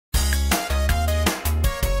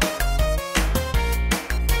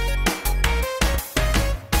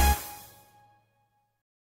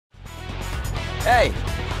Hey,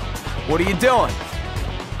 what are you doing?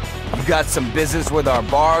 You got some business with our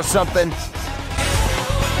bar or something?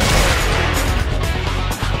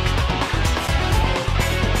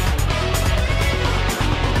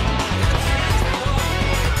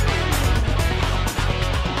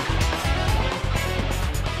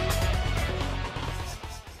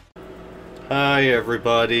 Hi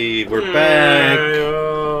everybody, we're back.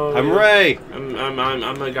 I'm Ray.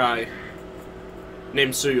 I'm a guy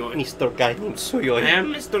named Tsuyoi. Mr. Guy named Tsuyoi. I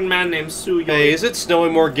am Mr. Man named Tsuyoi. Hey, is it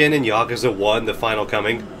snowing more again in Yakuza 1, The Final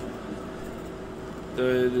Coming?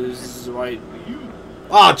 This is white.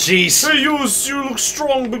 Aw, jeez! Hey, you look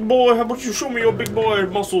strong, big boy. How about you show me your big boy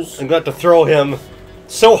muscles? I'm going to throw him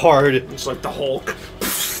so hard. It's like the Hulk.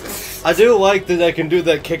 I do like that I can do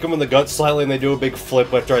that, kick him in the gut slightly, and they do a big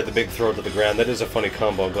flip after I had the big throw to the ground. That is a funny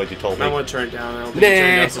combo, I'm glad you told me. I want to turn it down. I don't think you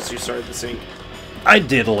turned it down since you started the sync. I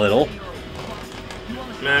did a little.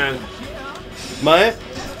 Man,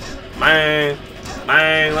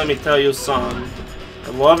 let me tell you something. I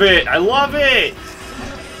love it. I love it.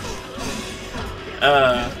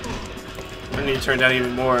 I need to turn down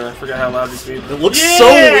even more. I forgot how loud this music. It looks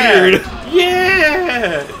so weird.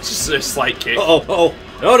 Yeah. It's just a slight kick. Oh.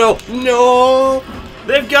 No.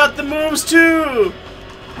 They've got the moves too.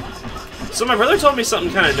 So my brother told me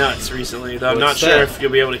something kind of nuts recently, though I'm not sure if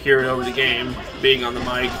you'll be able to hear it over the game, being on the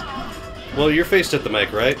mic. Well, you're faced at the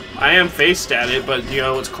mic, right? I am faced at it, but you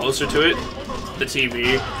know what's closer to it? The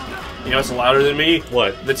TV. You know what's louder than me?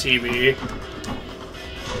 What? The TV.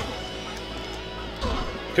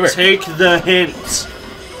 Come here. Take the hint.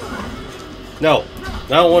 No. I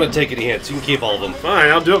don't want to take any hints. You can keep all of them. Fine,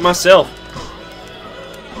 I'll do it myself.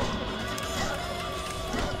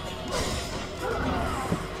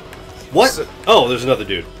 What? Oh, there's another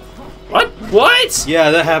dude. What? What?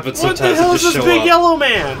 Yeah, that happens sometimes. What the hell is this big yellow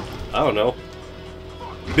man? I don't know.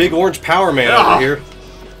 Big orange power man over here.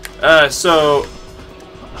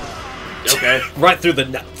 Okay. Right through the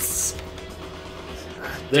nuts.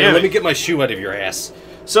 There, Damn let it. me get my shoe out of your ass.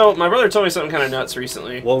 So, my brother told me something kind of nuts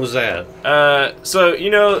recently. What was that? So, you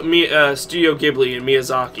know, Studio Ghibli and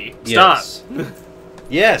Miyazaki. Yes. Stop!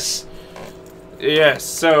 Yes. Yes,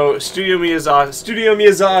 so, Studio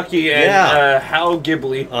Miyazaki and, Hal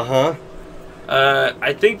Ghibli. Uh-huh.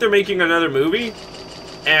 I think they're making another movie,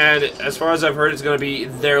 and as far as I've heard, it's going to be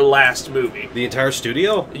their last movie. The entire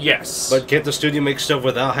studio? Yes. But can't the studio make stuff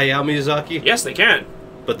without Hayao Miyazaki? Yes, they can.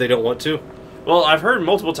 But they don't want to? Well, I've heard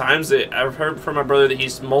multiple times that I've heard from my brother that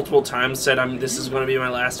he's multiple times said, "This is going to be my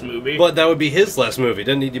last movie." But that would be his last movie. It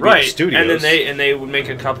doesn't need to be right. the studio's. And then they would make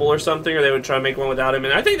a couple or something, or they would try to make one without him.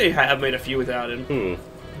 And I think they have made a few without him.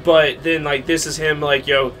 But then, like, this is him, like,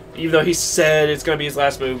 yo, even though he said it's going to be his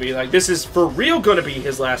last movie, like, this is for real going to be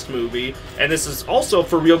his last movie, and this is also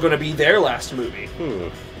for real going to be their last movie.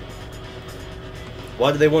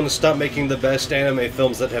 Why do they want to stop making the best anime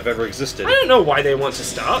films that have ever existed? I don't know why they want to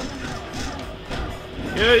stop.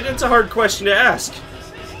 You know, it's a hard question to ask.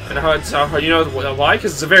 And you know why?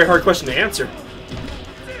 Because it's a very hard question to answer.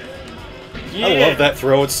 Yeah. I love that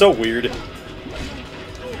throw. It's so weird.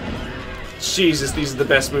 Jesus, these are the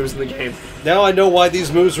best moves in the game. Now I know why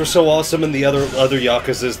these moves were so awesome in the other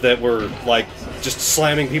Yakuzas that were, like, just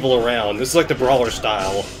slamming people around. This is like the brawler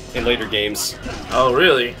style in later games. Oh,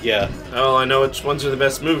 really? Yeah. Oh, I know which ones are the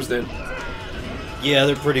best moves then. Yeah,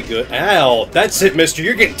 they're pretty good. Ow! That's it, mister.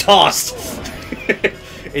 You're getting tossed!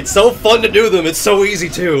 It's so fun to do them. It's so easy,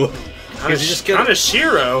 too. Because you just get...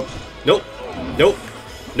 Kanashiro? Nope.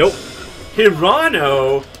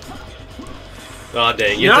 Hirano? Aw,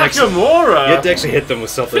 dang. Nakamura? You have to actually hit them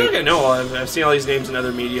with I something. feel like I know all I've seen all these names in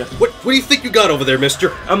other media. What do you think you got over there,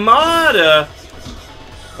 mister? Amada!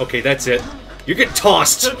 Okay, that's it. You're getting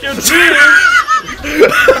tossed. Took your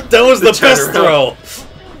That was the best throw.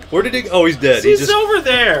 Where did he... Oh, he's dead. He's over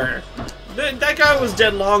there. That guy was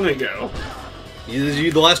dead long ago.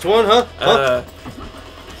 You the last one, huh?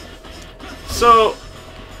 So,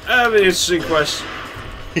 I have an interesting question.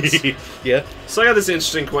 Yeah. So I got this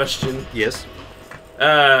interesting question. Yes.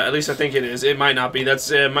 At least I think it is. It might not be.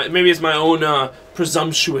 That's maybe it's my own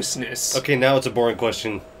presumptuousness. Okay, now it's a boring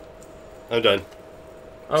question. I'm done.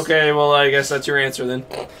 Okay, well I guess that's your answer then.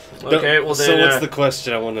 Okay, well then. So what's the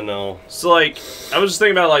question? I want to know. So like, I was just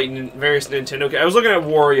thinking about like various Nintendo. I was looking at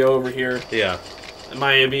Wario over here. Yeah.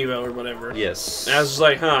 My amiibo or whatever. Yes. And I was just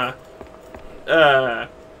like, huh.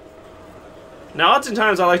 Now,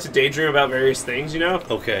 oftentimes I like to daydream about various things, you know?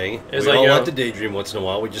 Okay. It's We like, all yo, like to daydream once in a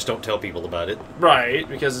while. We just don't tell people about it. Right,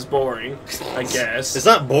 because it's boring, I guess. It's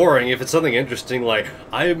not boring if it's something interesting. Like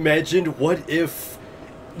I imagined, what if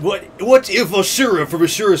Ashura from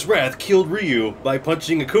Ashura's Wrath killed Ryu by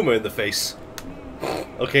punching Akuma in the face?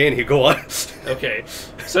 Okay, and you go on. Okay,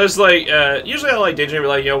 so it's like usually I like daydreaming,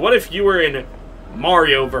 like, yo, what if you were in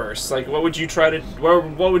Mario verse? Like, what would you try to?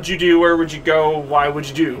 What would you do? Where would you go? Why would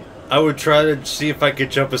you do? I would try to see if I could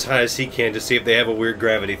jump as high as he can to see if they have a weird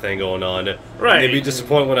gravity thing going on. Right. And they'd be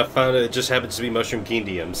disappointed when I found it just happens to be Mushroom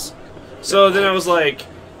Kingdoms. So then I was like,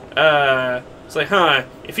 it's like, huh,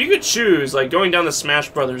 if you could choose, like, going down the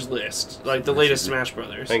Smash Brothers list, like, the latest Smash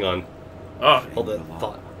Brothers. Hang on. Oh. Hold that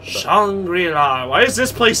thought. Shangri-La. Why is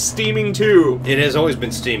this place steaming too? It has always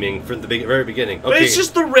been steaming from the very beginning. Okay. But it's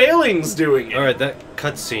just the railings doing it. Alright, that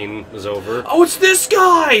cutscene is over. Oh, it's this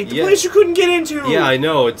guy! The place you couldn't get into! Yeah, I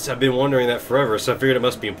know. I've been wondering that forever, so I figured it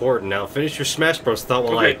must be important. Now, finish your Smash Bros. Thought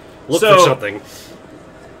while I look for something.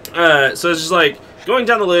 So it's just like, going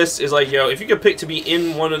down the list is like, yo, if you could pick to be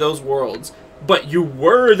in one of those worlds, but you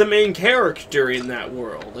were the main character in that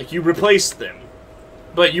world, like, you replaced them.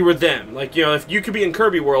 But you were them. Like, you know, if you could be in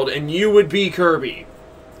Kirby World, and you would be Kirby.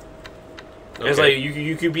 Okay. It's like,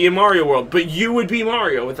 you could be in Mario World, but you would be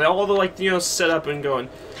Mario, with all the, like, you know, setup and going.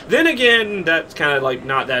 Then again, that's kind of, like,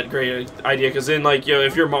 not that great an idea, because then, like, you know,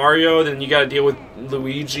 if you're Mario, then you gotta deal with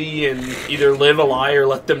Luigi, and either live a lie or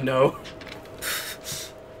let them know.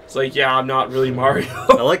 It's like, yeah, I'm not really Mario.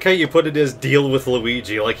 I like how you put it as deal with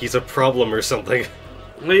Luigi, like he's a problem or something.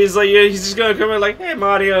 He's like, yeah, he's just gonna come in like, hey,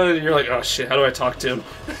 Mario, and you're like, oh shit, how do I talk to him?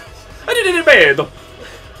 I did it in bed.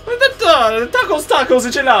 Tacos,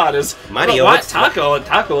 enchiladas. Mario, what?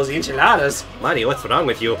 Tacos, enchiladas. Mario, what's wrong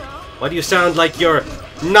with you? Why do you sound like you're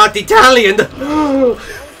not Italian?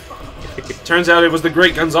 Turns out it was the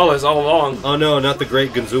Great Gonzalez all along. Oh no, not the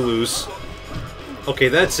Great Gonzulus. Okay,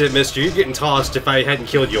 that's it, mister. You're getting tossed if I hadn't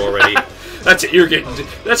killed you already. That's it,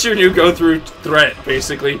 that's your new go-through threat,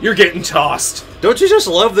 basically. You're getting tossed. Don't you just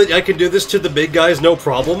love that I can do this to the big guys no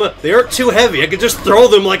problem? They aren't too heavy. I can just throw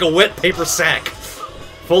them like a wet paper sack.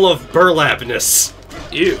 Full of burlapness.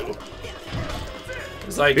 Ew.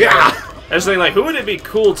 It's like, yeah. I was thinking, like, who would it be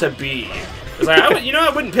cool to be? It's like, I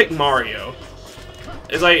wouldn't pick Mario.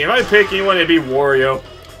 It's like, if I pick anyone, it'd be Wario.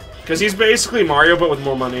 Because he's basically Mario, but with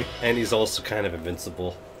more money. And he's also kind of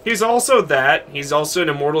invincible. He's also that. He's also an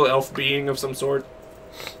immortal elf being of some sort.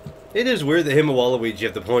 It is weird that him and Waluigi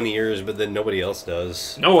have the pointy ears, but then nobody else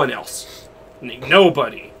does. No one else.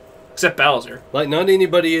 Nobody. Except Bowser. Like, not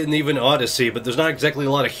anybody in even Odyssey, but there's not exactly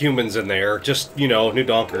a lot of humans in there. Just, you know, New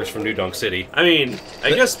Donkers from New Donk City. I mean,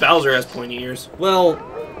 I guess Bowser has pointy ears. Well,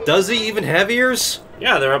 does he even have ears?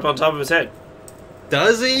 Yeah, they're up on top of his head.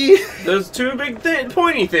 Does he? Those two big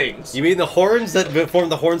pointy things. You mean the horns that form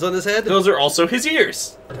the horns on his head? Those are also his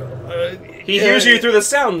ears. He hears you through the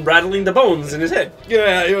sound rattling the bones in his head.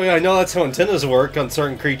 Yeah, I know that's how antennas work on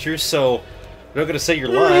certain creatures, so I'm not gonna say you're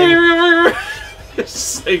lying.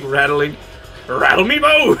 It's like rattling. Rattle me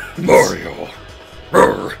bone! Mario!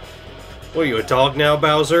 What are you, a dog now,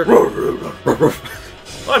 Bowser?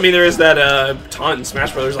 Well, I mean, there is that taunt in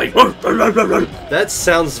Smash Brothers, like... That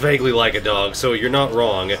sounds vaguely like a dog, so you're not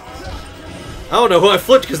wrong. I don't know who I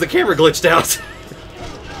flipped because the camera glitched out.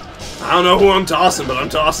 I don't know who I'm tossing, but I'm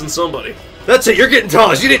tossing somebody. That's it, you're getting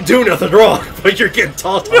tossed. You didn't do nothing wrong, but you're getting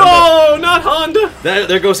tossed. No, not Honda.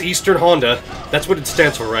 There goes Eastern Honda. That's what it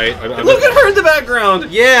stands for, right? Look at her in the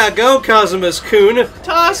background. Yeah, go Cosmus-kun.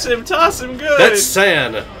 Toss him good. That's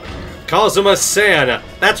San. Kazuma-san.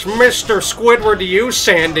 That's Mr. Squidward to you,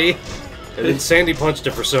 Sandy. And then Sandy punched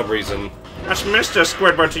him for some reason. That's Mr.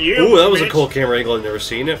 Squidward to you. Ooh, that was a cool camera angle I've never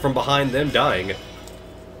seen. From behind them dying.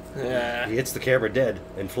 Yeah. He hits the camera dead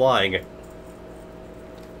and flying.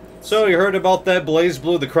 So, you heard about that Blaze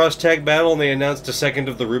Blue, the cross tag battle, and they announced a second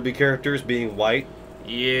of the Ruby characters being white?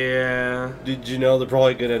 Yeah. Did you know they're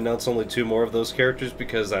probably going to announce only 2 more of those characters?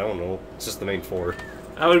 Because, I don't know, it's just the main 4.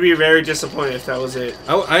 I would be very disappointed if that was it.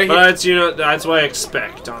 But that's, that's what I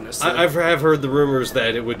expect, honestly. I've heard the rumors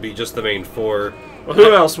that it would be just the main 4. Well,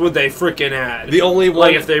 who else would they freaking add? The only one...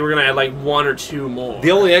 Like, if they were gonna add, like, 1 or 2 more.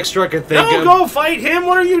 The only extra I could think of... No, go fight him!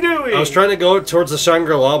 What are you doing? I was trying to go towards the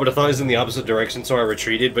Shangri-La, but I thought he was in the opposite direction, so I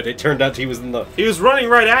retreated, but it turned out he was in the... He was running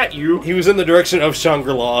right at you! He was in the direction of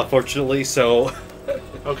Shangri-La, unfortunately, so...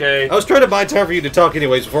 Okay. I was trying to buy time for you to talk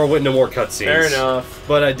anyways before I went into more cutscenes. Fair enough.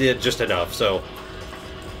 But I did just enough, so...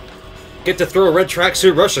 Get to throw a red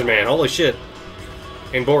tracksuit Russian man, holy shit.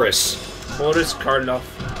 And Boris. Boris Karloff.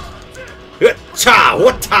 Cha!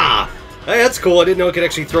 What-ta! Hey, that's cool. I didn't know it could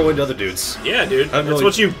actually throw into other dudes. Yeah, dude. That's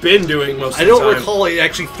what you've been doing most of the time. I don't recall it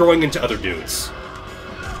actually throwing into other dudes.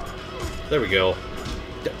 There we go.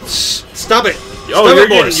 Stop it! Oh, you're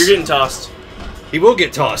getting tossed. He will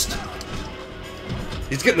get tossed.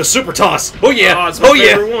 He's getting the super toss. Oh yeah! Oh, it's my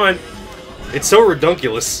favorite one. It's so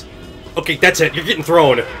redunculous. Okay, that's it. You're getting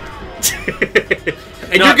thrown.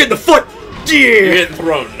 And you're getting the foot! You're getting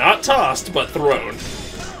thrown. Not tossed, but thrown.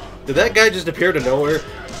 Did that guy just appear to nowhere?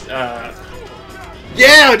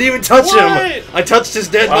 Yeah, I didn't even touch him! I touched his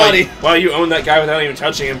dead body. Wow, you own that guy without even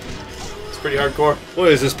touching him. It's pretty hardcore. What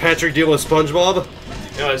is this, Patrick dealing with SpongeBob?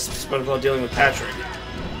 No, it's SpongeBob dealing with Patrick.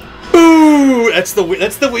 Boo! That's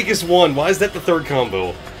the weakest one. Why is that the third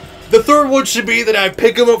combo? The third one should be that I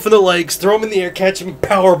pick him up from the legs, throw him in the air, catch him, and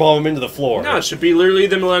powerbomb him into the floor. No, it should be literally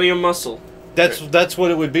the Millennium Muscle. That's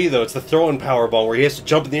what it would be, though. It's the throw-in powerbomb, where he has to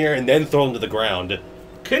jump in the air and then throw him to the ground.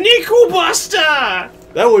 Kaniku Buster!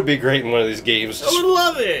 That would be great in one of these games. I would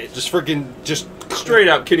love it! Just straight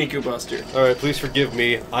up Kaniku Buster. Alright, please forgive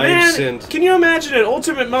me. I have sinned. Can you imagine an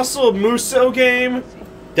Ultimate Muscle Muso game?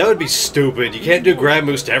 That would be stupid. You can't do grab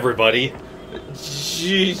moves to everybody.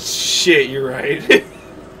 Shit, you're right.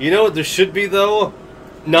 You know what there should be, though?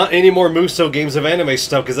 Not any more Muso games of anime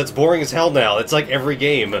stuff, because that's boring as hell now. It's like every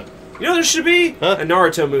game. You know there should be? Huh? A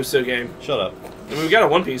Naruto Muso game. Shut up. I mean, we got a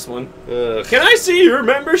One Piece one. Can I see your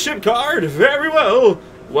membership card? Very well.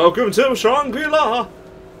 Welcome to Shangri-La.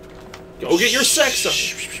 Go get your sex on.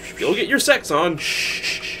 Go get your sex on.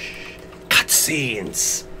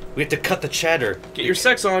 Cutscenes. We have to cut the chatter. Get your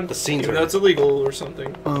sex on. The scenes even are... though it's illegal or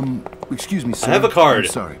something. Excuse me, sir. I have a card.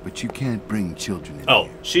 I'm sorry, but you can't bring children in Oh,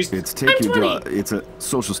 here. It's a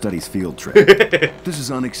social studies field trip. This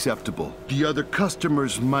is unacceptable. The other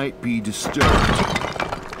customers might be disturbed.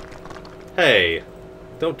 Hey,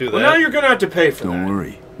 don't do that. Well, now you're gonna have to pay for that. Don't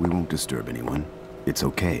worry, we won't disturb anyone. It's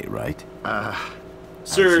okay, right?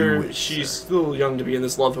 Sir, she's still young to be in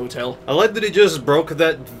this love hotel. I like that he just broke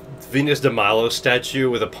that Venus de Milo statue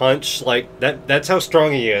with a punch. Like, that's how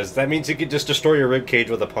strong he is. That means he could just destroy your ribcage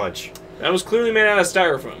with a punch. That was clearly made out of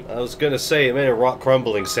styrofoam. I was gonna say, it made a rock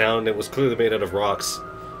crumbling sound. It was clearly made out of rocks.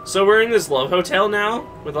 So we're in this love hotel now?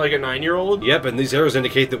 With like a 9-year-old? Yep, and these arrows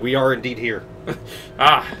indicate that we are indeed here.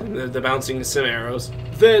 The bouncing sim arrows.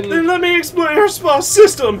 Then let me explain our spa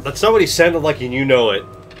system! That's not what he sounded like, and you know it.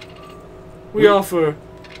 We offer...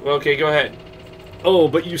 Well, okay, go ahead. Oh,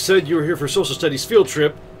 but you said you were here for social studies field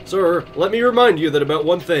trip. Sir, let me remind you that about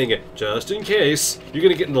one thing, just in case, you're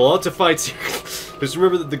gonna get into lots of fights here. Just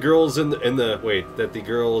remember that the girls that the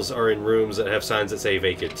girls are in rooms that have signs that say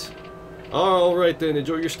vacant. Alright then,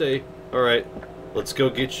 enjoy your stay. Alright, let's go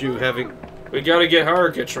get you having... We gotta get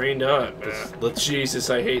Haruka trained up. Jesus,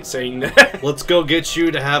 I hate saying that. Let's go get you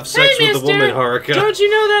to have sex with the woman, Haruka. Don't you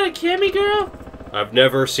know that a Cammy girl? I've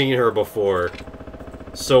never seen her before.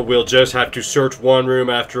 So we'll just have to search one room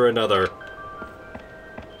after another.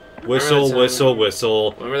 Whistle, whistle,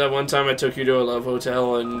 whistle. Remember that one time I took you to a love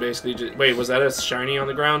hotel and basically just... Wait, was that a shiny on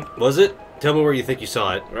the ground? Was it? Tell me where you think you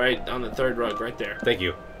saw it. Right on the third rug, right there. Thank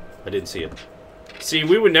you. I didn't see it. See,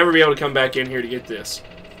 we would never be able to come back in here to get this.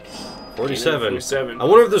 47. 47. I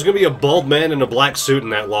wonder if there's going to be a bald man in a black suit in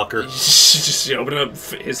that locker. Just open up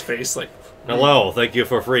his face like... Hello, thank you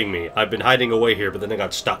for freeing me. I've been hiding away here, but then I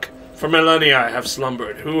got stuck. For millennia I have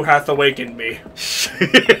slumbered. Who hath awakened me?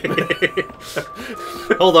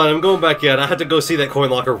 Hold on, I'm going back in. I have to go see that coin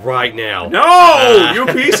locker right now. No! You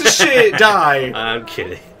piece of shit! Die! I'm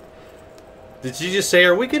kidding. Did you just say,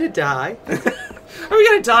 are we gonna die? Are we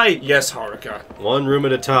gonna die? Yes, Haruka. One room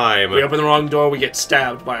at a time. We open the wrong door, we get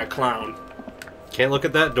stabbed by a clown. Can't look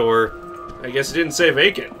at that door. I guess it didn't say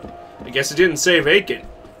vacant. I guess it didn't say vacant.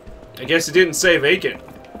 I guess it didn't say vacant.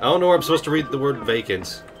 I don't know where I'm supposed to read the word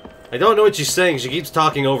vacant. I don't know what she's saying. She keeps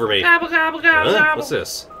talking over me. Gobble, gobble, gobble, Huh? gobble. What's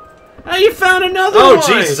this? Oh, you found another Oh, one!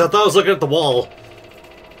 Jesus, I thought I was looking at the wall.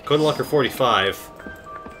 Coin locker 45.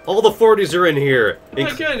 All the 40s are in here. Oh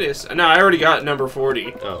my goodness. No, I already got number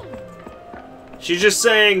 40. Oh. She's just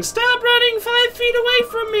saying, stop running 5 feet away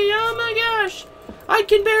from me, oh my gosh. I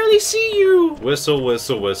can barely see you. Whistle,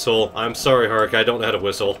 whistle, whistle. I'm sorry, Haruka, I don't know how to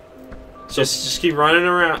whistle. Just keep running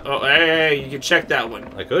around. Oh, hey, you can check that one.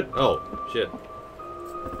 I could? Oh, shit.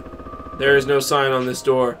 There is no sign on this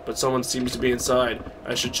door, but someone seems to be inside.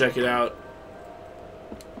 I should check it out.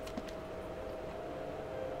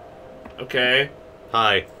 Okay.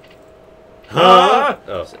 Hi. Huh?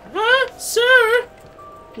 Oh. Huh? Sir?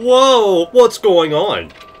 Whoa! What's going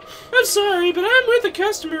on? I'm sorry, but I'm with a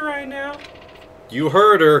customer right now. You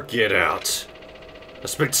heard her. Get out. I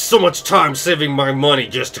spent so much time saving my money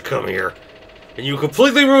just to come here. And you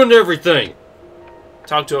completely ruined everything.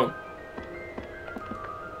 Talk to him.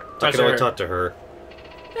 How can I talk to her?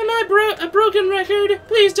 Am I a broken record?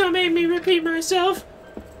 Please don't make me repeat myself.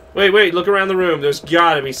 Wait, look around the room. There's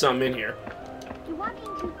gotta be something in here. You're walking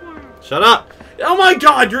too fast. Shut up! Oh my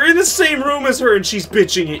god, you're in the same room as her and she's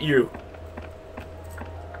bitching at you.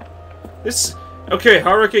 Okay,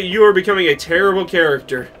 Haruka, you are becoming a terrible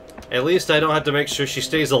character. At least I don't have to make sure she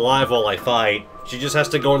stays alive while I fight. She just has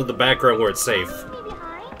to go into the background where it's safe.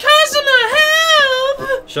 Kazuma,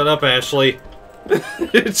 help! Shut up, Ashley.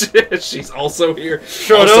 She's also here.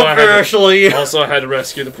 Shut up, Ashley! Also, I had to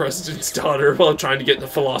rescue the president's daughter while trying to get the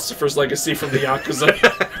philosopher's legacy from the Yakuza.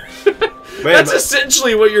 Man, That's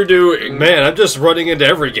essentially what you're doing. Man, I'm just running into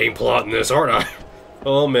every game plot in this, aren't I?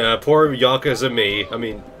 Oh man, poor Yakuza me. I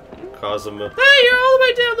mean, Kazuma. Hey, you're all the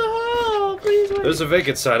way down the hall. Please wait. There's a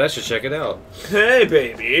vacant side. I should check it out. Hey,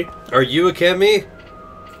 baby. Are you a Kemi?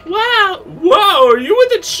 Wow. Wow, are you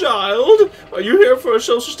with a child? Are you here for a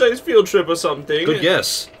social studies field trip or something? Good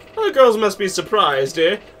guess. The girls must be surprised,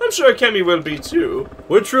 eh? I'm sure Kemi will be too.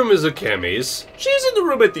 Which room is a Kemi's? She's in the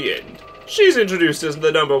room at the end. She's introduced as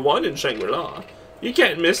the #1 in Shangri-La. You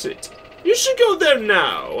can't miss it. You should go there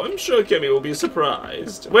now. I'm sure Kemi will be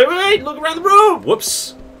surprised. Wait, look around the room!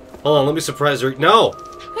 Whoops. Hold on, let me surprise her. No!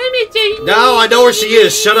 Hey, No, I know where she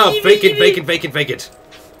is! Shut up! Vacant.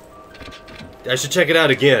 I should check it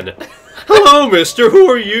out again. Hello, mister! Who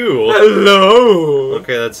are you? Hello!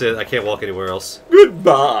 Okay, that's it. I can't walk anywhere else.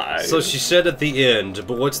 Goodbye. So she said at the end,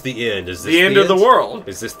 but what's the end? Is this the end of the world.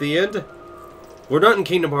 Is this the end? We're not in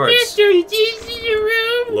Kingdom Hearts. Mister, is this your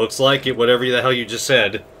room? Looks like it, whatever the hell you just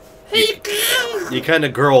said. You kind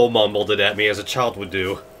of girl mumbled it at me as a child would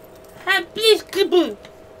do.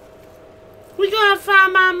 We gonna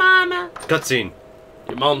find my mama. Cutscene.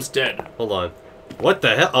 Your mom's dead. Hold on. What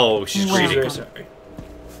the hell? Oh, she's Well. reading. Very sorry.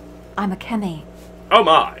 I'm a Kemi. Oh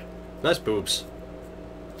my. Nice boobs.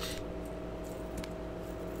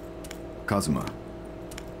 Kazuma.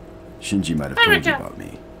 Shinji might have told you about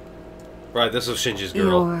me. Right, this is Shinji's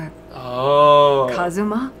girl. You're Oh.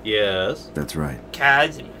 Kazuma? Yes. That's right.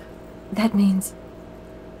 Kazuma. That means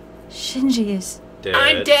Shinji is... Dead.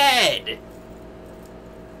 I'm dead.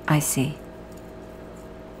 I see.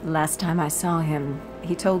 Last time I saw him,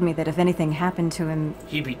 he told me that if anything happened to him,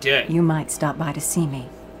 He'd be dead. you might stop by to see me.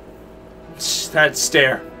 That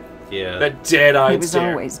stare. Yeah. That He dead-eyed was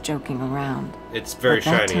stare. always joking around. It's very But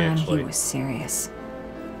that shiny, time actually. he was serious.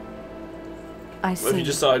 I What if see. you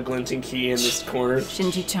just saw a glinting key in this corner?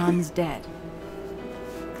 Shinji-chan's dead.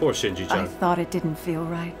 Poor I Shinji-chan. thought it didn't feel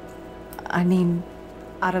right. I mean,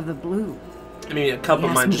 out of the blue. I mean, a cup He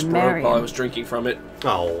of asked mine me just to broke marry while I him. was drinking from it.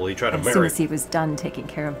 Oh, well, he tried to As soon marry. as he was done taking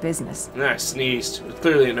care of business. And I sneezed. It was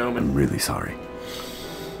clearly an omen. I'm really sorry.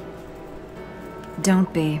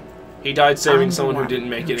 Don't be. He died saving I'm the someone who one didn't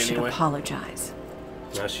make who it should anyway. apologize.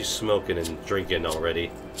 Now she's smoking and drinking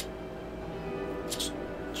already.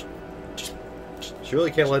 She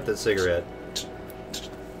really can't light that cigarette.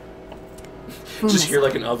 Just hear Fuma-san,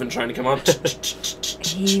 like an oven trying to come on.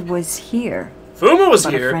 he was here, Fuma was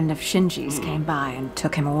but a here. friend of Shinji's came by and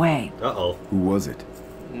took him away. Uh-oh. Who was it?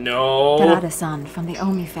 No. Karada-san from the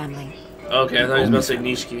Omi family. Okay, I thought he was about to say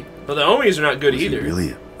Omi Nishiki. But the Omis are not good Was he either.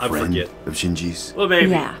 really I a friend forget. of Shinji's? Well, maybe.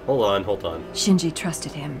 Yeah, Hold on. Shinji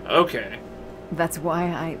trusted him. Okay. That's why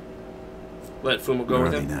I... Let Fuma go Where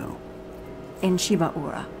with are they him. now? In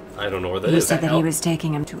Shibaura. I don't know where that He is. said that hell? he was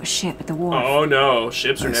taking him to a ship at the wharf. Oh no,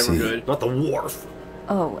 ships are I never see. good. Not the wharf.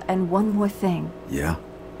 Oh, and one more thing. Yeah?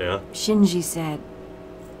 Yeah. Shinji said,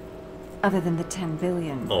 other than the 10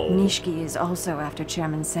 billion, Oh. Nishiki is also after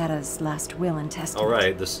Chairman Sera's last will and testament.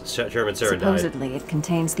 Alright, this Chairman Sarah died. Supposedly, it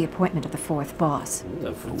contains the appointment of the fourth boss.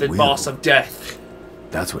 The will. boss of death.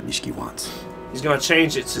 That's what Nishiki wants. He's gonna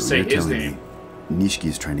change it to So say you're his telling name. me Nishiki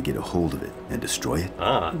is trying to get a hold of it and destroy it?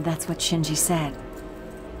 Ah, That's what Shinji said.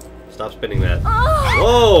 stop spinning that.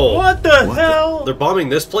 Whoa! What the What the- hell? They're bombing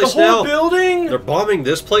this The place whole now? building? They're bombing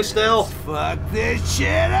this place now? Fuck this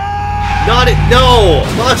shit up! Not it! No!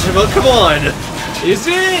 Majima, come on! Is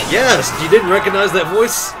it? Yes! You didn't recognize that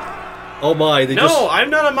voice? Oh my, they No, just... I'm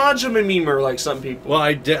not a Majima memer like some people. Well,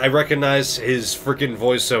 I recognize his freaking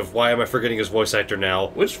voice of... Why am I forgetting his voice actor now?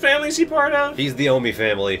 Which family is he part of? He's the Omi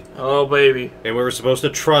family. Oh, baby. And we were supposed to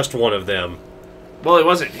trust one of them. Well, it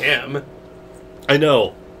wasn't him. I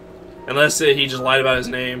know. Unless he just lied about his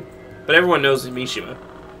name. But everyone knows it's Mishima.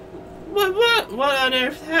 What on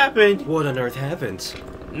earth happened? What on earth happened?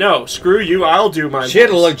 No, screw you, I'll do my She had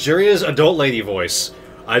a voice. luxurious adult lady voice.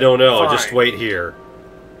 I don't know, Fine. just wait here.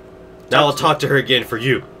 Now I'll talk to her again for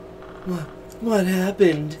you. What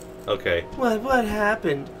happened? Okay. What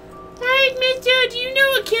happened? Hey, mister, do you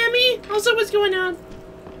know a Kemi? Also, what's going on?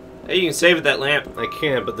 Hey, you can save at that lamp. I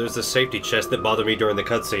can, but there's a safety chest that bothered me during the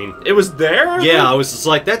cutscene. It was there? Yeah, I was just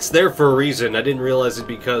like, that's there for a reason. I didn't realize it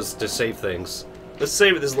because to save things. Let's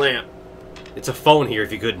save at this lamp. It's a phone here,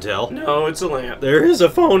 if you couldn't tell. No, it's a lamp. There is a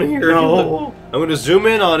phone here. if you No. look. I'm going to zoom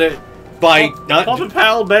in on it by not. Papa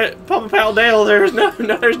Pal Dale, there's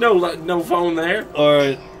no phone there. All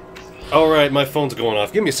right. Alright, my phone's going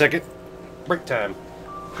off. Give me a second. Break time.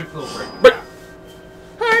 Quick little break.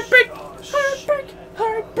 Hard break! Hard break!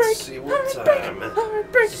 Hard break! See what hard time. break!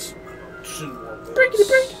 Hard break! Breakity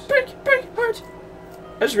break! Hard.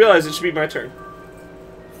 I just realized it should be my turn.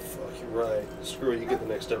 Fuck, you're right. Screw it, you get the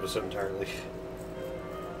next episode entirely.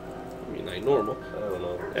 I mean, like normal. I don't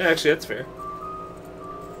know. Yeah, actually, that's fair.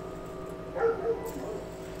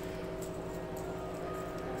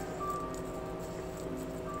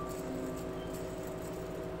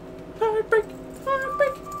 Hard break! Hard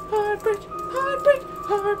break! Hard break! Hard break!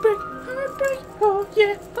 Hard break! Hard break! Oh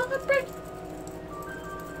yeah! Hard break!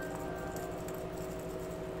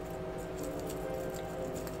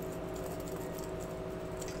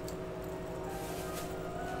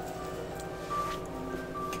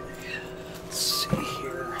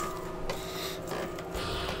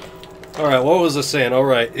 Alright, what was I saying?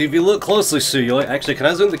 Alright, if you look closely, Tsuyoi... Actually, can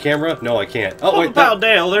I zoom the camera? No, I can't. Oh, wait, Pal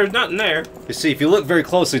Dale, there's nothing there. You see, if you look very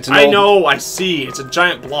closely, it's an I old- know, I see. It's a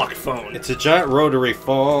giant block phone. It's a giant rotary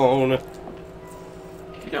phone. You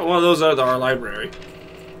got one of those at our library.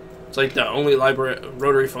 It's like the only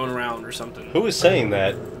rotary phone around or something. Who was saying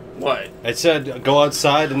that? What? I said, go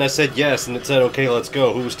outside, and I said yes, and it said, okay, let's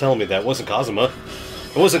go. Who was telling me that? It wasn't Kazuma.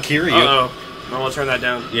 It wasn't Kiryu. Uh-oh. I want to turn that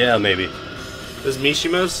down. Yeah, maybe. This is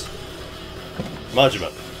Mishima's?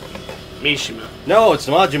 Majima. Mishima. No, it's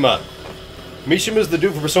Majima. Mishima's the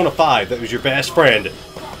dude from Persona 5 that was your best friend.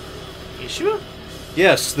 Mishima?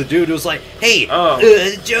 Yes, the dude who was like, hey,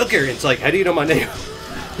 Joker. It's like, how do you know my name?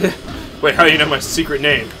 Wait, how do you know my secret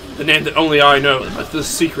name? The name that only I know, but the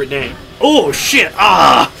secret name. Oh, shit,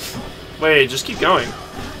 ah! Wait, just keep going.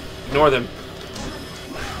 Ignore them.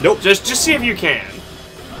 Nope. Just see if you can.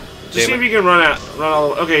 Just see Damn if you can run all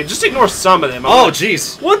the way. Okay, just ignore some of them. Oh,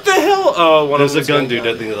 jeez. What the hell? Oh, one There's of a them. gun dude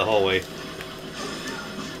at the end of the hallway.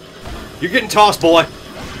 You're getting tossed, boy.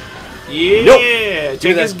 Yeah, Nope.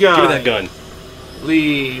 take his gun. Give me that gun.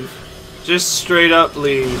 Leave. Just straight up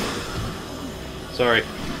leave. Sorry.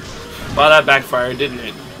 Wow, that backfired, didn't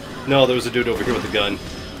it? No, there was a dude over here with a gun.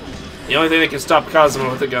 The only thing that can stop Kazuma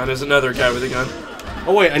with a gun is another guy with a gun.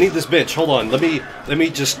 Oh wait, I need this bench. Hold on. Let me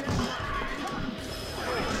just.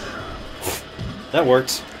 That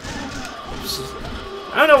works.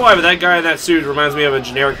 I don't know why, but that guy in that suit reminds me of a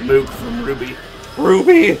generic Mook from Ruby.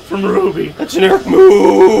 Ruby! From Ruby. A generic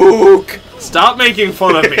Mook! Stop making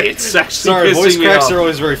fun of me. It's actually Sorry, pissing voice me cracks off. are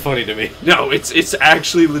always very funny to me. No, it's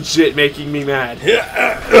actually legit making me mad.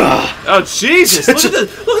 Oh Jesus! Look at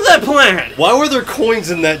that plant. Why were there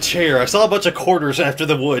coins in that chair? I saw a bunch of quarters after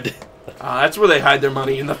the wood. That's where they hide their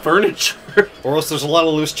money, in the furniture. Or else there's a lot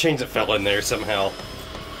of loose change that fell in there somehow.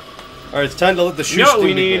 Alright, it's time to let the shoe You know what we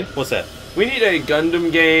steam need? begin. What's that? We need a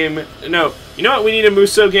Gundam game. No, you know what we need a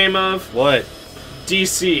Muso game of? What?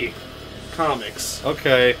 DC Comics.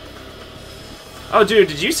 Okay. Oh, dude,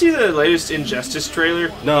 did you see the latest Injustice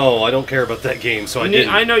trailer? No, I don't care about that game, so I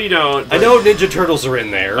didn't. I know you don't. I know Ninja Turtles are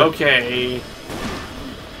in there. Okay.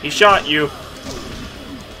 He shot you.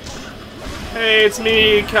 Hey, it's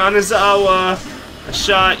me, Kanazawa. I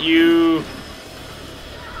shot you.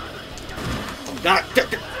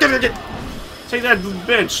 Take that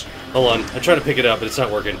bench. Hold on, I'm trying to pick it up, but it's not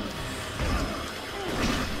working.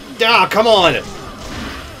 Ah, come on!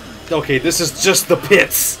 Okay, this is just the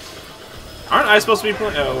pits. Aren't I supposed to be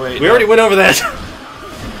playing? Oh, wait. We already went over that.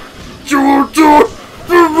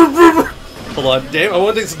 Hold on, damn, I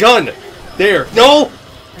want this gun. There, no!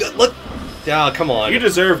 Look. Ah, come on. You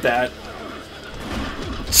deserve that.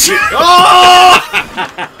 Oh!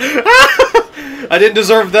 I didn't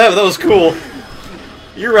deserve that, but that was cool.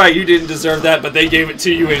 You're right, you didn't deserve that, but they gave it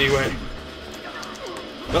to you anyway.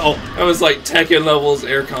 Uh-oh. That was like Tekken levels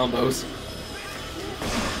air combos.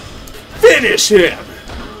 Finish him!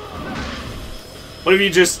 What if you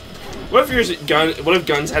just... What if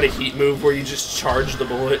guns had a heat move where you just charge the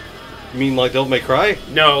bullet? You mean like Devil May Cry?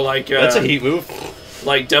 No, like... That's a heat move.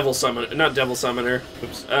 Like Devil Summoner. Not Devil Summoner.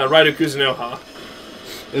 Oops. Raido Kuzunoha.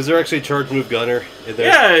 Is there actually a charge move gunner in there?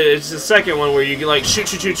 Yeah, it's the second one where you can like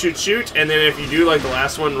shoot, and then if you do like the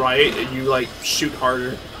last one right, you like shoot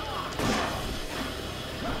harder.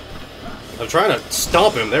 I'm trying to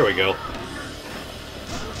stomp him. There we go.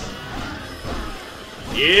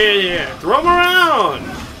 Yeah, throw him around!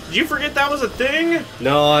 Did you forget that was a thing?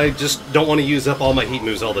 No, I just don't want to use up all my heat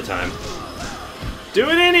moves all the time. Do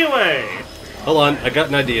it anyway! Hold on, I got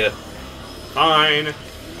an idea. Fine.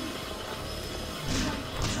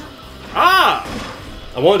 Ah!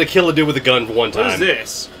 I wanted to kill a dude with a gun for one time. What is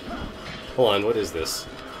this? Hold on, what is this?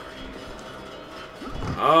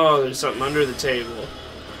 Oh, there's something under the table.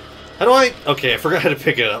 How do I... Okay, I forgot how to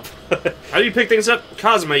pick it up. How do you pick things up?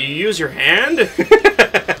 Kazuma, you use your hand?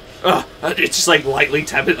 It's just like lightly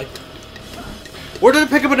tap it. Like, where did I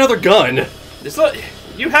pick up another gun? it's not,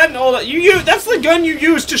 you hadn't all that. That's the gun you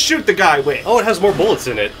used to shoot the guy with. Oh, it has more bullets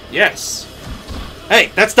in it. Yes.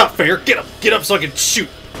 Hey, that's not fair. Get up so I can shoot.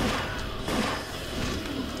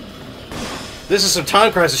 This is some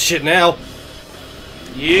Time Crisis shit now.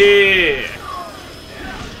 Yeah.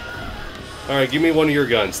 Alright, give me one of your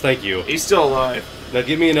guns. Thank you. He's still alive. Now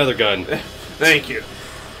give me another gun. Thank you.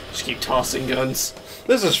 Just keep tossing guns.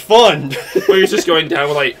 This is fun. Or you're just going down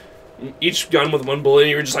with like each gun with one bullet,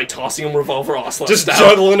 and you're just like tossing them revolver ocelot Just style.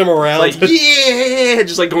 juggling them around. Like, yeah!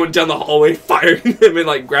 Just like going down the hallway, firing them, and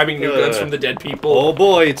like grabbing new guns from the dead people. Oh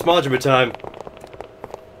boy, it's Majima time.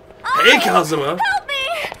 Hey, Kazuma! Help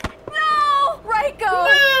me! No! Reiko!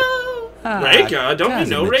 No! Reika? Don't you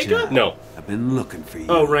know Reika? No. I've been looking for you.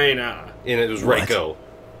 Oh, Reina. And it was What? Reiko.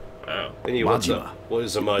 Oh. And you, what's Majima. up? What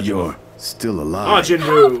is a Majima? You're still alive.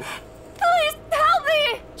 Majin Please help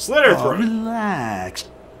me! Slit her Oh, throat. relax.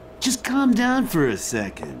 Just calm down for a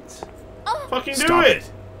second. Fucking do Stop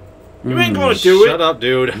it. You ain't gonna do Shut it. up,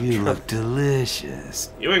 dude. You look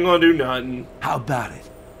delicious. You ain't gonna do nothing. How about it?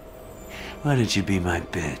 Why don't you be my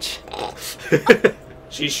bitch?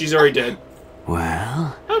 She's already dead.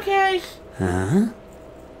 Well? Okay. Huh?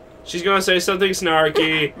 She's gonna say something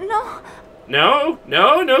snarky. No,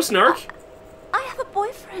 No snark. I have a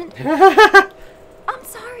boyfriend. I'm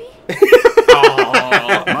sorry.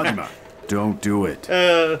 Aww. Majima, don't do it.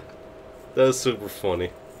 That's super funny.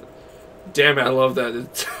 Damn it, I love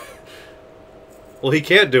that. Well, he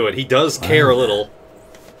can't do it. He does care a little.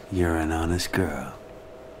 You're an honest girl.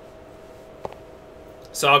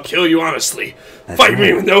 So I'll kill you honestly. That's Fight me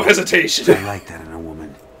right. with no hesitation. I like that in a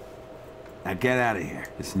woman. Now get out of here.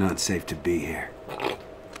 It's not safe to be here.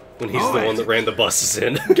 When he's the one that ran the buses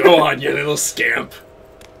in. Go on, you little scamp.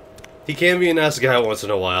 He can be a nice guy once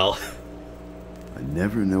in a while. I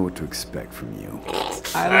never know what to expect from you.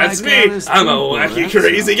 That's me. I'm a wacky,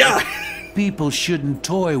 crazy guy. People shouldn't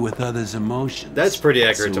toy with others' emotions. That's pretty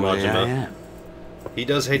accurate That's to the way I Majima. am. He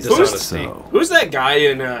does hate Who's dishonesty. So, Who's that guy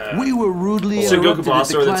in, We were rudely Sengoku interrupted at Boss,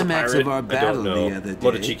 the or that's a climax pirate? of our I battle don't know. the other day.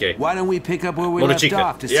 Motochike. Why don't we pick up where we Motochika. left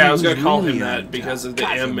off to see Yeah, I was who's gonna call him really that on because top? of the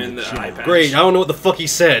M in the eye patch. Great, I don't know what the fuck he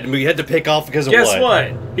said, and we had to pick off because of Guess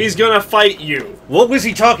what? He's gonna fight you. What was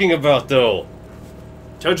he talking about, though?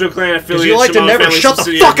 Tojo Clan Because affiliate. you like to Shimon never family shut the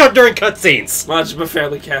subsidiary, fuck up during cutscenes! Majima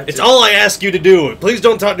family captain. It's all I ask you to do. Please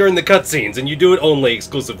don't talk during the cutscenes, and you do it only,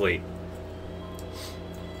 exclusively.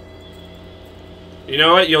 You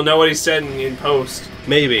know what? You'll know what he said in post.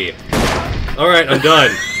 Maybe. Alright, I'm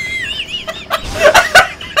done.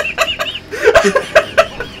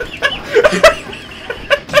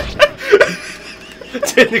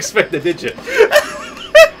 Didn't expect that, did you?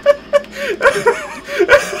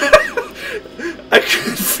 I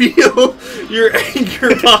could feel your anger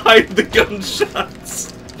behind the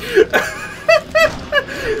gunshots.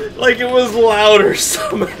 Like it was louder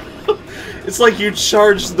somehow. It's like you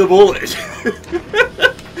charged the bullet.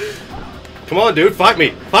 Come on, dude, fight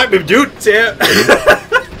me. Fight me, dude! Damn.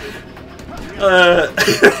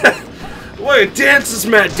 Wait, dance is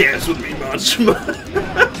mad dance with me, Majima.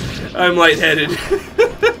 I'm lightheaded.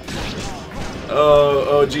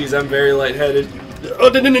 Oh, geez, I'm very lightheaded. Oh,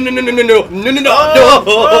 no.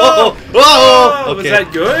 Oh, was Okay.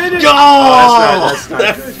 that good? Oh, that's not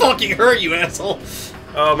that good. fucking hurt, you asshole.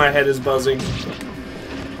 Oh, my head is buzzing.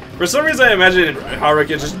 For some reason, I imagine Haruka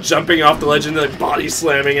just jumping off the ledge and like body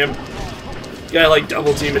slamming him. You gotta like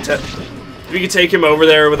double team attack. We could take him over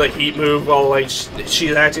there with a heat move while like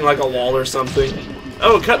she's acting like a wall or something.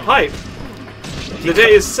 Oh, cut pipe. The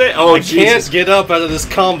day is set. Oh, I Jesus. can't get up out of this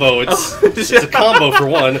combo. It's, Oh. it's a combo for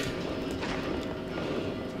one.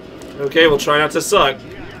 Okay, we'll try not to suck.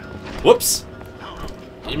 Whoops.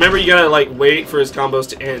 Remember, you gotta like wait for his combos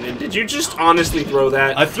to end. And did you just honestly throw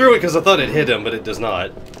that? I threw it because I thought it hit him, but it does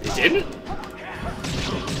not. It didn't?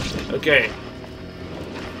 Okay.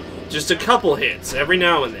 Just a couple hits every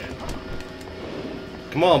now and then.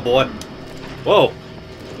 Come on, boy. Whoa.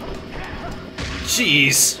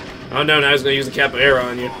 Jeez. Oh no, now he's gonna use the capoeira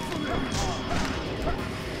on you.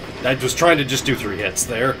 I was trying to just do 3 hits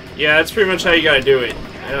there. Yeah, that's pretty much how you gotta do it.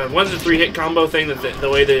 One's a 3-hit combo thing, the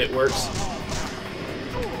way that it works.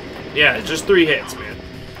 Yeah, just 3 hits, man.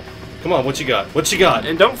 Come on, what you got? What you got?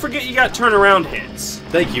 And don't forget you got turnaround hits.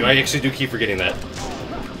 Thank you. I actually do keep forgetting that.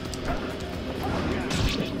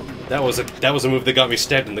 That was a move that got me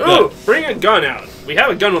stabbed in the Ooh, gut. bring a gun out. We have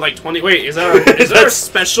a gun with like 20. Wait, is that a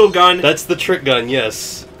special gun? That's the trick gun,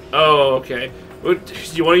 yes. Oh, okay. Do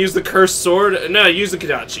you want to use the cursed sword? No, use the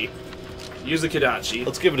Kadachi. Use the Kadachi.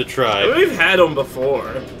 Let's give it a try. We've had them before.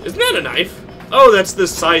 Isn't that a knife? Oh, that's the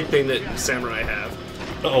side thing that samurai have.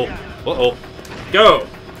 Uh-oh. Uh-oh. Go.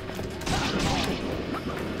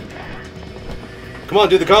 Come on,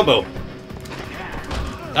 do the combo.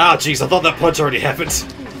 Ah, jeez, I thought that punch already happened.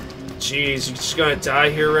 Jeez, you just gonna die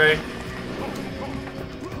here, Ray?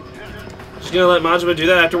 Just gonna let Majima do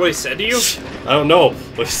that after what he said to you? I don't know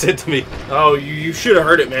what he said to me. Oh, you should have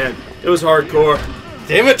heard it, man. It was hardcore.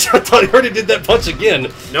 Damn it, I thought he already did that punch again.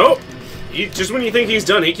 Nope. Just when you think he's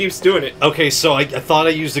done, he keeps doing it. Okay, so I thought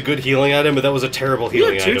I used a good healing item, but that was a terrible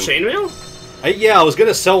healing You have item. 2 chainmail? Yeah, I was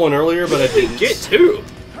gonna sell one earlier, but I didn't. Get 2.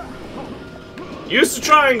 Use the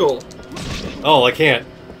triangle. Oh, I can't.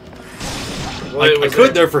 I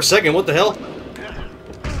could there for a second. What the hell?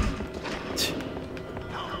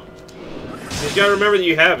 You gotta remember that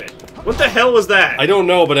you have it. What the hell was that? I don't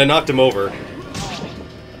know, but I knocked him over.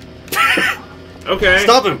 Okay.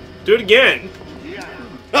 Stop him! Do it again.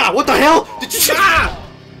 Ah, what the hell? Did you? Ah!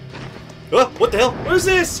 What the hell? What is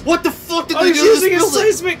this? What the fuck did Oh, they he's do to this using his building?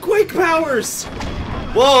 seismic quake powers.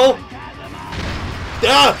 Whoa!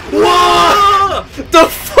 Ah! Whoa! Ah! The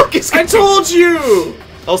fuck is? I told you.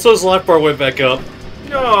 Also, his life bar went back up.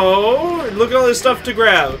 No. Look at all this stuff to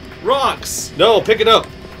grab. Rocks. No, pick it up.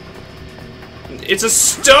 It's a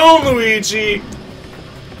stone, Luigi.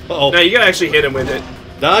 Uh-oh. Now you gotta actually hit him with it.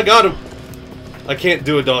 Nah, I got him. I can't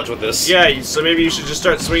do a dodge with this. Yeah, so maybe you should just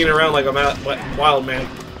start swinging around like a wild man.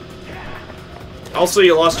 Also,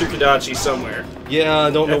 you lost your Kodachi somewhere. Yeah, I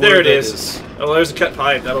don't know There where it that is. Oh, there's a cut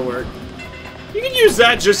pipe. That'll work. You can use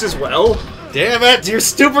that just as well. Damn it! You're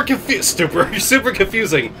super confused. You're super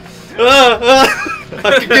confusing.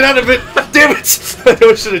 I can get out of it. Damn it! I know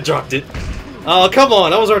I should have dropped it. Oh, come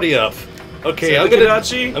on! I was already up. Okay, I'm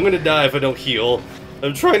gonna die if I don't heal.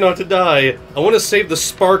 I'm trying not to die. I want to save the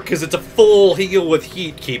spark because it's a full heal with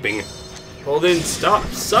heat keeping. Well then, stop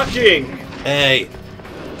sucking. Hey,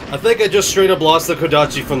 I think I just straight up lost the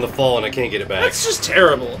Kodachi from the fall and I can't get it back. That's just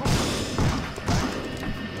terrible.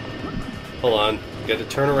 Hold on, got to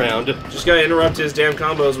turn around. Just gotta interrupt his damn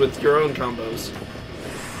combos with your own combos.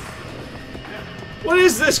 What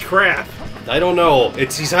is this crap? I don't know.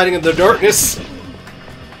 He's hiding in the darkness.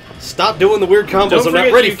 Stop doing the weird combos. Don't I'm not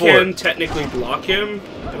forget ready you for can it. technically block him.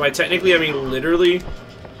 And by technically, I mean literally.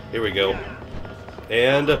 Here we go.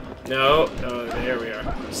 And No, there we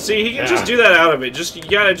are. See, he can just do that out of it. You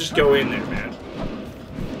gotta just go in there, man.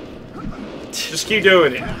 Just keep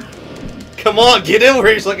doing it. come on, get in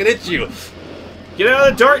where he's looking at you. Get out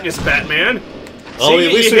of the darkness, Batman. Oh, See,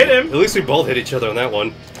 at least you hit him. At least we both hit each other on that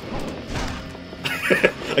one.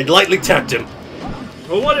 I lightly tapped him.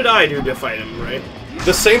 Well, what did I do to fight him, right?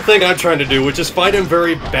 The same thing I'm trying to do, which is fight him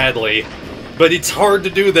very badly. But it's hard to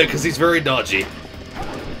do that because he's very dodgy.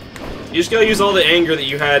 You just gotta use all the anger that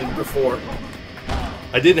you had before.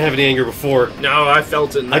 I didn't have any anger before. No, I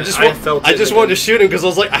felt it. I just wanted to shoot him because I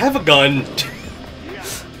was like, I have a gun.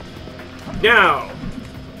 Now,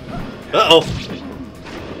 Uh-oh.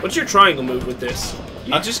 what's your triangle move with this?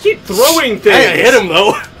 You just keep throwing things. Hey, I hit him,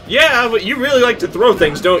 though. Yeah, but you really like to throw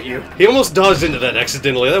things, don't you? He almost dodged into that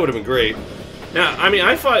accidentally. That would have been great. Now, I mean,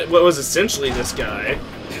 I fought what was essentially this guy.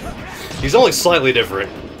 He's only slightly different.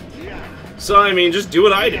 So, I mean, just do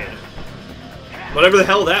what I did. Whatever the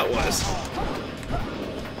hell that was.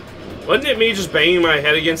 Wasn't it me just banging my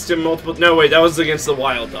head against him multiple... No, wait, that was against the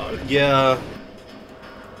wild dog. Yeah.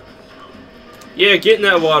 Yeah, get in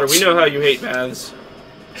that water. We know how you hate baths.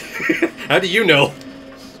 How do you know?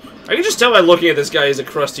 I can just tell by looking at this guy he's a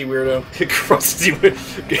crusty weirdo. Crusty.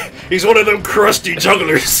 He's one of them crusty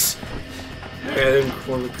jugglers. Yeah,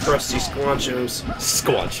 one of the crusty squanchos.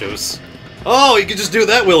 Squanchos. Oh, you can just do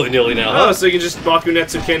that willy-nilly now, Oh, huh? so you can just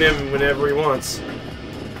Bakunetsu-ken him whenever he wants.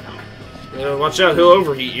 Watch out, he'll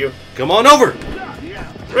overheat you. Come on over!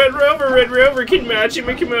 Red Rover, can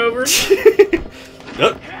Majima come over?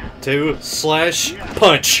 Two slash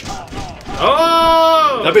punch.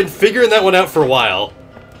 Oh! I've been figuring that one out for a while.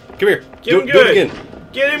 Come here. Get him do good. it again.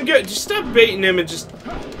 Get him good. Just stop baiting him and just...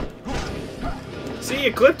 See,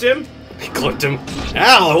 you clipped him. I clipped him.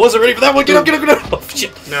 Ow, I wasn't ready for that one. Get up, get up, get up. Oh,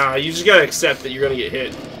 shit. Nah, you just gotta accept that you're gonna get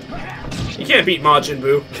hit. You can't beat Majin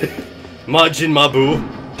Buu. Majin Mabu.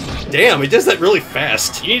 Damn, he does that really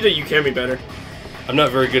fast. You need to Yukemi better. I'm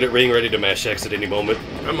not very good at being ready to mash X at any moment.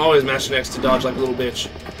 I'm always mashing X to dodge like a little bitch.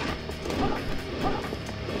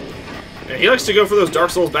 Yeah, he likes to go for those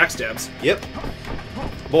Dark Souls backstabs. Yep.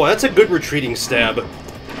 Boy, that's a good retreating stab.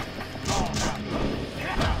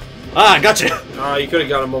 Ah, gotcha! Ah, you could have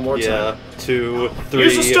got him one more time. Yeah, 2, 3,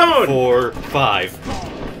 Use the stone! 4, 5.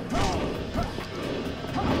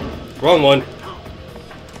 Wrong one.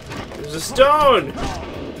 There's a stone!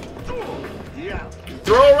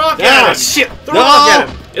 Throw a rock at Ah, him! shit! Throw a rock at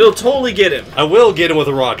him! It'll totally get him. I will get him with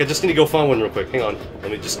a rock. I just need to go find one real quick. Hang on.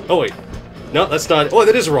 Let me just... Oh, wait. No, that's not... Oh,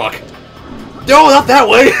 that is a rock. No, not that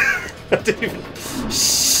way! I didn't even...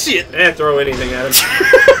 Shit. Throw anything at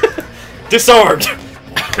him. Disarmed!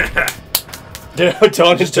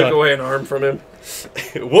 Done. Just took away an arm from him.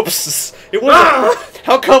 Whoops. It was...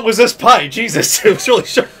 How come was this pie? Jesus. It was really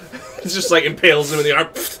sharp. It's just like impales him in the arm.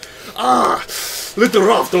 Little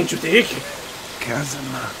rough, don't you think?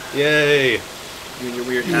 Kazuma. Yay. You and your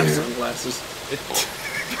weird half sunglasses.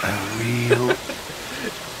 A real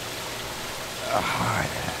hard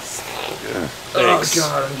ass. Oh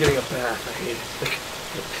god, I'm getting a bath. I hate it.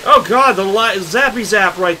 Oh god, the zappy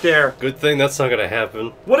zap right there. Good thing that's not gonna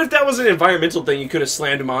happen. What if that was an environmental thing you could have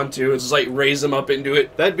slammed him onto? It's just like raise him up into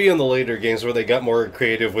it. That'd be in the later games where they got more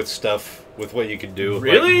creative with stuff, with what you could do.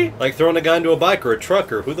 Really? Like throwing a guy into a bike or a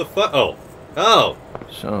truck or who the fuck? Oh. Oh.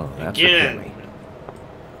 So, that's Again. a Kimmy.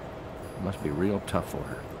 Must be real tough for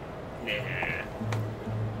her. Nah.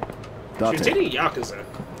 She's Date, dating Yakuza.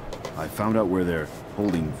 I found out where they're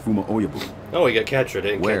holding Fuma Oyabu Oh, we got captured. I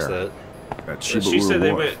didn't catch Where? that. at She Shibaura said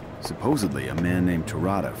they Wharf. went... Supposedly, a man named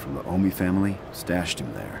Terada from the Omi family stashed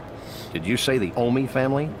him there. Did you say the Omi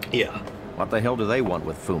family? Yeah. What the hell do they want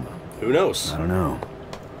with Fuma? Who knows? I don't know.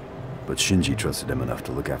 But Shinji trusted him enough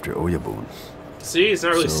to look after Oyabun. See, it's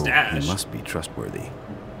not really So stash. he must be trustworthy.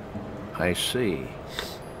 I see.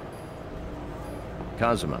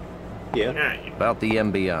 Kazuma, Yeah. Yeah, about the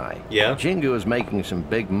MBI. Yeah. Jingu is making some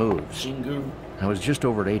big moves. Jingu. I was just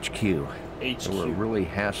over at HQ. They were HQ. really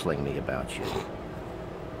hassling me about you.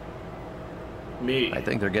 Me. I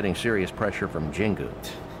think they're getting serious pressure from Jingu.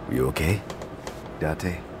 Are you okay,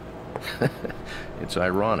 Date? It's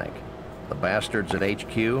ironic. The bastards at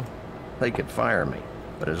HQ, they could fire me.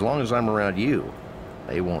 But as long as I'm around you,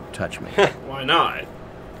 they won't touch me. Why not?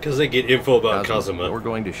 Because they get info about We're Kazuma.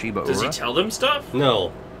 going to Shibaura. Does he tell them stuff?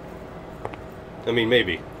 No. I mean,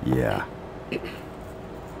 maybe. Yeah.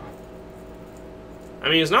 I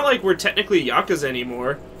mean, it's not like we're technically Yakuza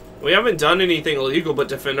anymore. We haven't done anything illegal but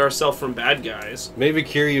defend ourselves from bad guys. Maybe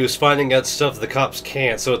Kiryu is finding out stuff the cops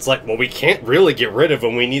can't, so it's like, well, we can't really get rid of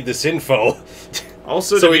him. We need this info.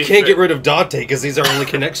 Also, So to we be can't fair- get rid of Date because he's our only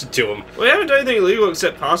connection to him. We haven't done anything illegal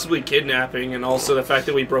except possibly kidnapping, and also the fact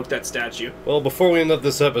that we broke that statue. Well, before we end up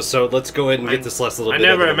this episode, let's go ahead and get this last little I bit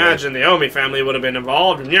never out of the way. imagined the Omi family would have been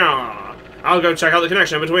involved. Nya. I'll go check out the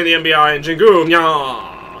connection between the MBI and Jingu.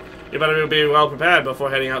 Nya. You better be well prepared before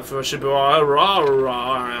heading out for Shibuya.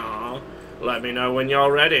 Let me know when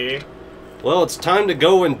you're ready. Well, it's time to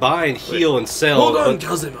go and buy and heal and sell. Hold on, but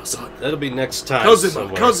Kazuma-san. that'll be next time. Kazuma,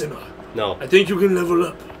 somewhere. Kazuma. No. I think you can level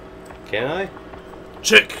up. Can I?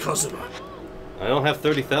 Check, Kazuma. I don't have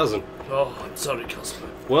 30,000. Oh, I'm sorry, Kazuma.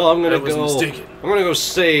 Well, I'm gonna I was go. mistaken. I'm gonna go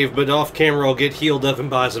save, but off camera I'll get healed up and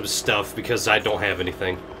buy some stuff because I don't have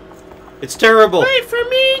anything. It's terrible. Wait for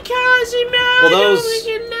me, Kazuma. Well, Don't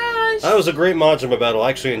get lost. that was a great Majima battle. I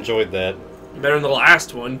actually enjoyed that. Better than the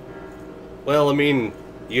last one. Well, I mean,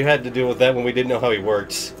 you had to deal with that when we didn't know how he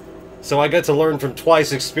works. So I got to learn from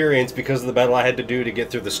twice experience because of the battle I had to do to get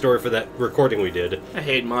through the story for that recording we did. I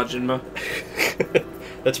hate Majima.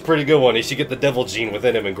 That's a pretty good one. He should get the devil gene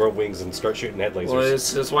within him and grow wings and start shooting head lasers. Well,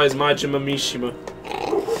 that's why it's Majima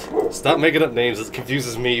Mishima. Stop making up names. It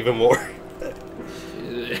confuses me even more.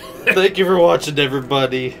 Thank you for watching,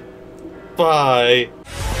 everybody. Bye.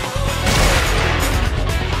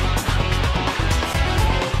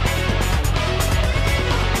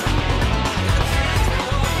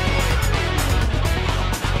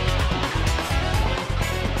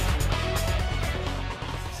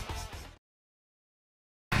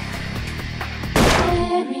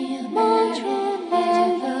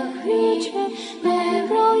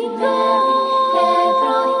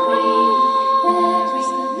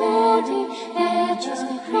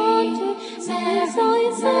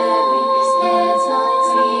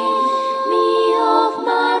 Me of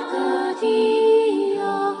Marketing.